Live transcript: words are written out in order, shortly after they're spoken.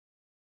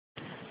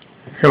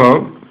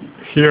Hello,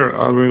 here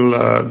I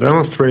will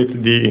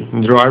demonstrate the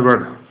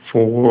driver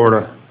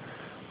for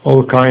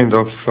all kind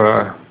of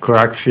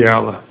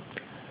coaxial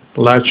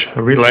latch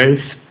relays,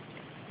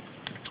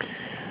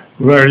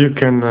 where you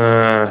can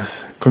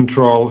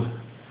control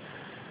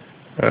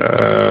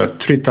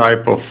three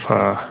types of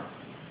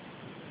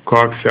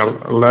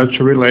coaxial latch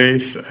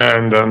relays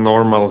and a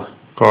normal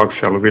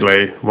coaxial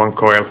relay, one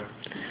coil.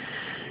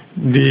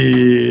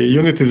 The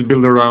unit is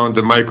built around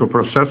the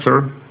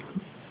microprocessor,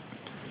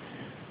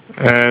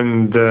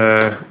 and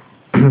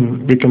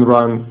we can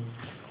run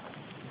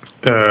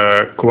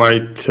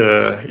quite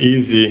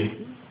easy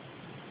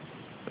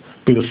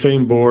with the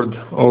same board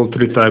all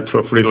three types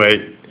of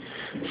relay.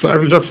 So I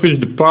will just switch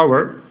the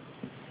power,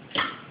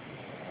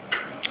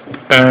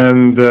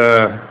 and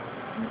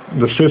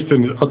the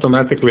system is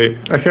automatically.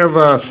 I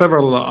have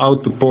several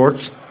output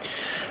ports.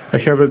 I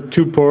have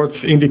two ports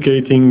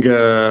indicating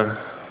the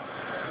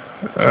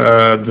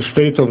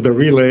state of the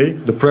relay,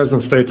 the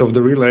present state of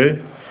the relay,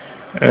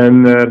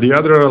 and the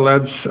other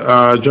LEDs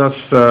are just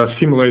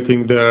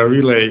simulating the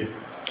relay.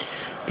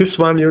 This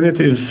one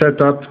unit is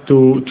set up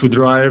to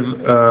drive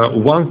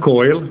one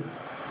coil,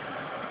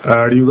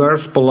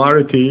 reverse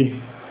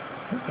polarity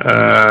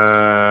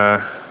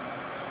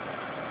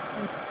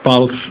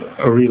pulse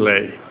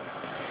relay.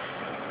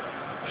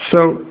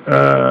 So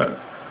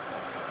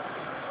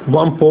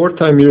one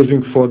port I'm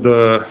using for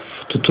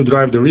to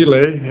drive the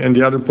relay, and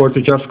the other port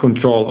is just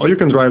control. Or you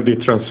can drive the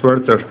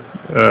transverter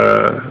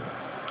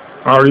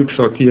RX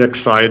or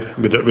TX side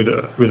with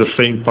the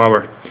same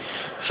power.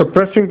 So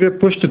pressing the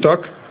push to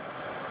talk,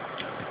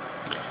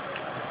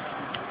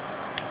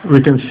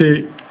 we can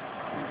see.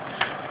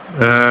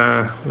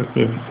 Let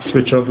me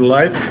switch off the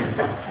light.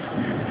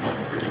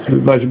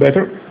 Much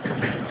better.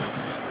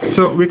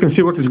 So we can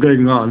see what is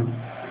going on.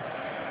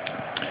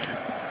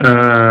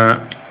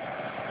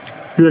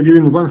 We are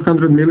giving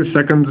 100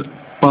 millisecond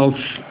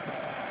pulse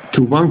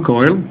to one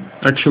coil.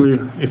 Actually,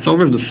 it's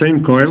always the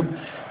same coil,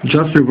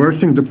 just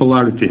reversing the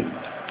polarity.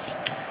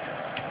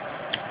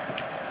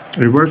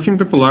 Reversing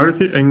the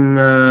polarity in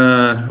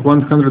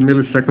 100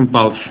 millisecond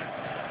pulse.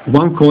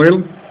 One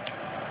coil,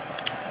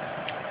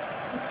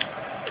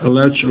 a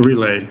latch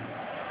relay.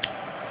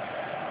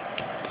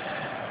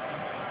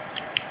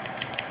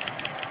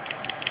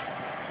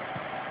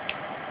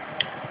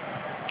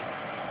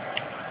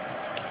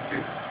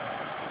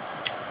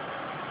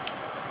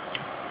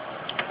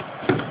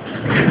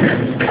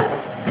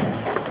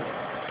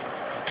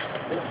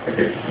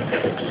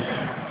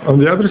 On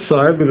the other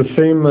side, with the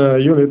same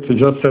unit,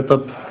 just set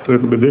up a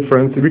little bit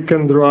different, we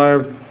can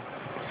drive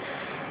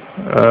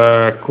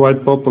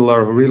quite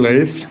popular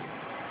relays,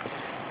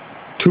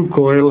 two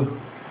coil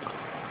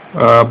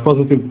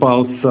positive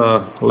pulse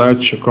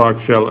latch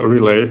coaxial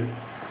relay.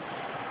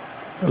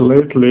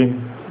 Lately,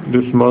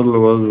 this model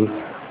was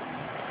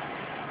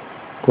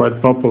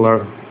quite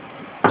popular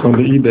on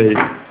the eBay.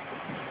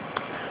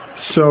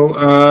 So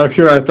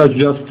here I attach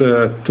just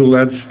two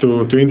LEDs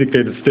to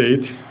indicate the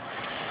state.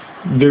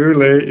 The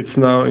relay is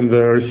now in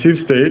the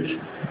receive state,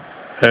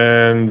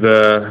 and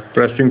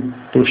pressing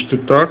push to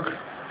talk,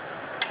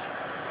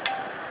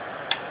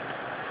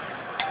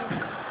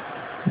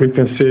 we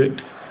can see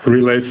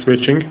relay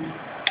switching.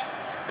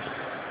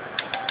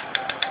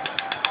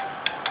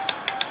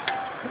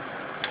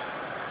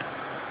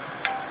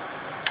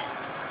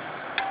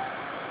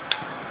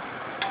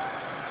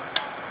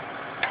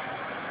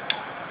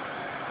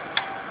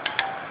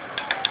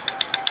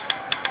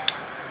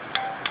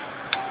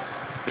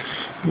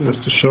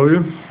 Just to show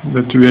you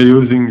that we are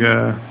using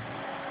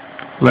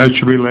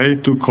latch relay,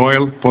 two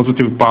coil,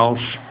 positive pulse,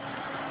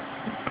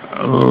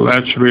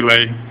 latch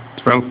relay,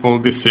 12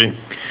 volt DC.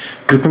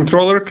 The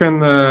controller can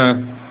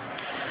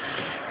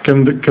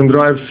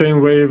drive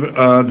same wave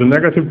the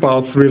negative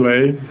pulse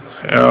relay,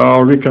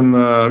 or we can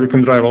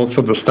drive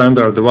also the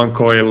standard, the one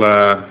coil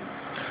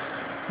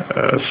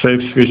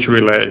safe switch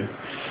relay.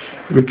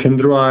 We can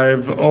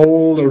drive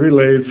all the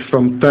relays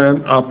from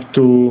 10 up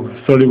to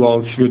 30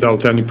 volts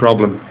without any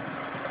problem.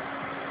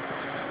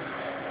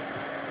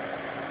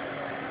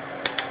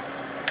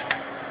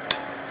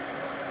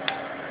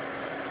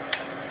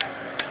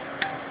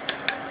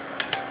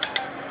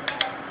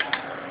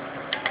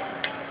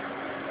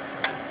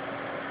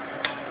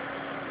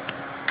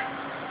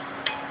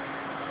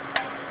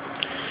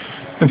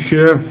 And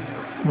here,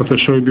 what I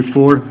showed you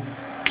before,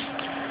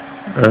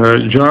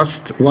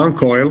 just one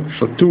coil,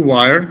 so two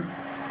wire,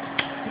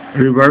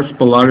 reverse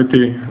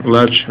polarity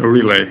latch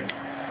relay.